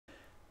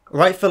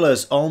Right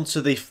fellas, on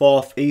to the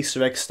fourth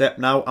Easter egg step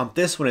now, and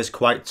this one is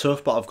quite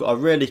tough, but I've got a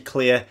really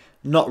clear,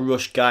 not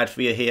rush guide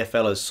for you here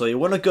fellas. So you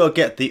want to go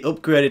get the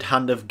upgraded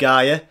Hand of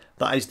Gaia,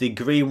 that is the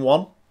green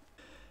one.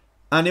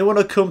 And you want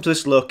to come to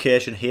this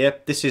location here,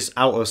 this is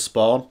out of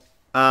spawn.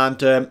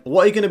 And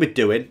what you're going to be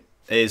doing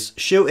is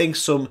shooting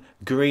some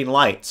green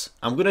lights.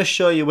 I'm going to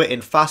show you it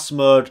in fast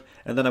mode,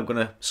 and then I'm going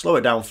to slow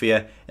it down for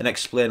you and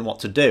explain what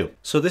to do.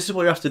 So this is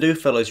what you have to do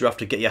fellas, you have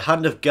to get your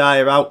Hand of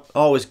Gaia out,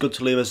 always good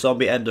to leave a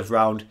zombie end of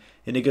round,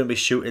 and you're going to be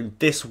shooting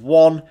this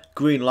one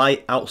green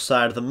light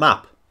outside of the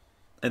map.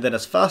 And then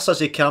as fast as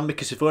you can,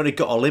 because you've only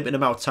got a limited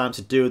amount of time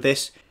to do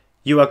this,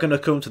 you are going to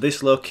come to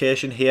this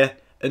location here,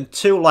 and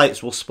 2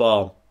 lights will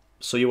spawn.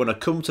 So you want to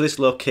come to this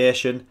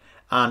location,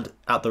 and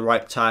at the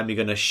right time you're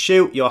going to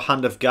shoot your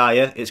Hand of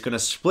Gaia. It's going to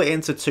split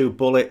into 2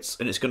 bullets,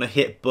 and it's going to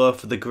hit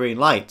both of the green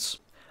lights.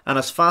 And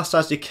as fast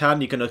as you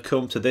can, you're going to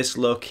come to this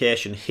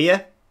location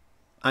here,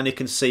 and you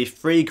can see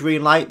 3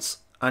 green lights,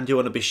 and you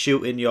want to be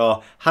shooting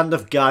your Hand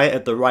of Gaia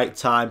at the right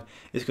time.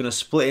 It's going to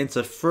split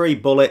into 3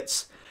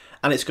 bullets,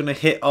 and it's going to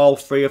hit all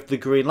 3 of the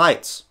green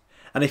lights.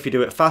 And if you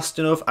do it fast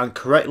enough and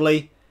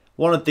correctly,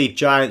 one of the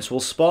giants will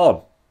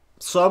spawn.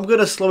 So I'm going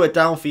to slow it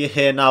down for you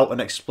here now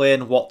and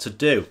explain what to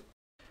do.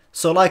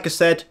 So like I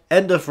said,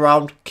 end of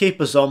round,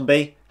 keep a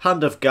zombie,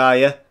 Hand of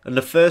Gaia, and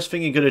the first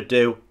thing you're going to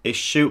do is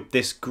shoot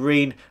this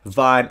green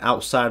vine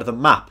outside of the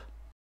map.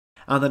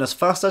 And then as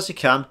fast as you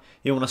can,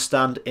 you want to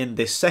stand in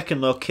this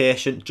second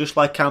location, just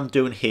like I'm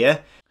doing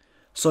here.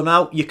 So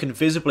now you can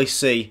visibly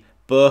see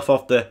both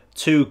of the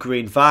 2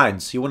 green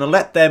vines. You want to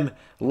let them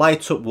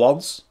light up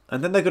once,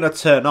 and then they're going to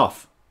turn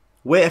off.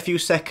 Wait a few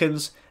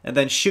seconds, and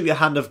then shoot your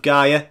Hand of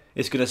Gaia.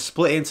 It's going to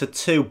split into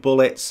 2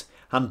 bullets,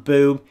 and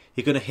boom,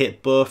 you're going to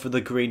hit both of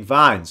the green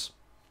vines.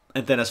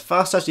 And then as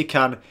fast as you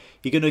can,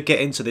 you're going to get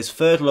into this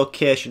third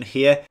location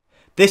here.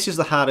 This is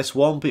the hardest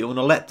one, but you want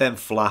to let them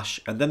flash,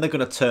 and then they're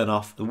going to turn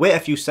off. Wait a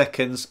few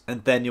seconds,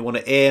 and then you want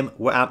to aim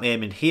where I'm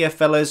aiming here,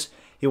 fellas.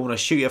 You want to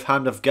shoot your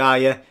Hand of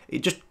Gaia. You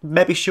just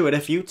maybe shoot it a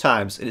few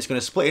times, and it's going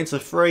to split into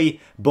 3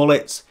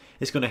 bullets.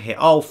 It's going to hit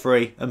all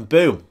 3, and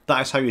boom,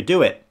 that is how you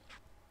do it.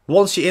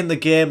 Once you're in the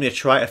game and you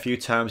try it a few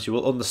times, you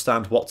will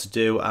understand what to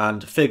do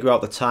and figure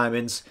out the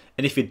timings.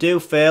 And if you do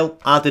fail,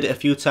 I did it a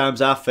few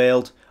times, I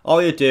failed.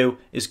 All you do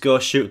is go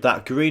shoot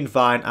that green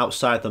vine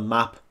outside the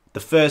map, the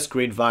first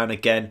green vine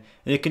again,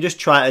 and you can just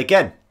try it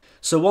again.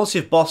 So once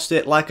you've bossed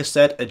it, like I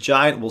said, a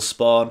giant will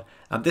spawn,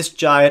 and this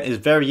giant is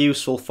very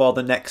useful for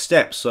the next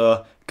step.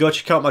 So go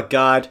check out my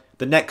guide,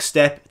 the next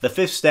step, the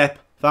 5th step.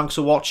 Thanks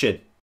for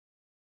watching.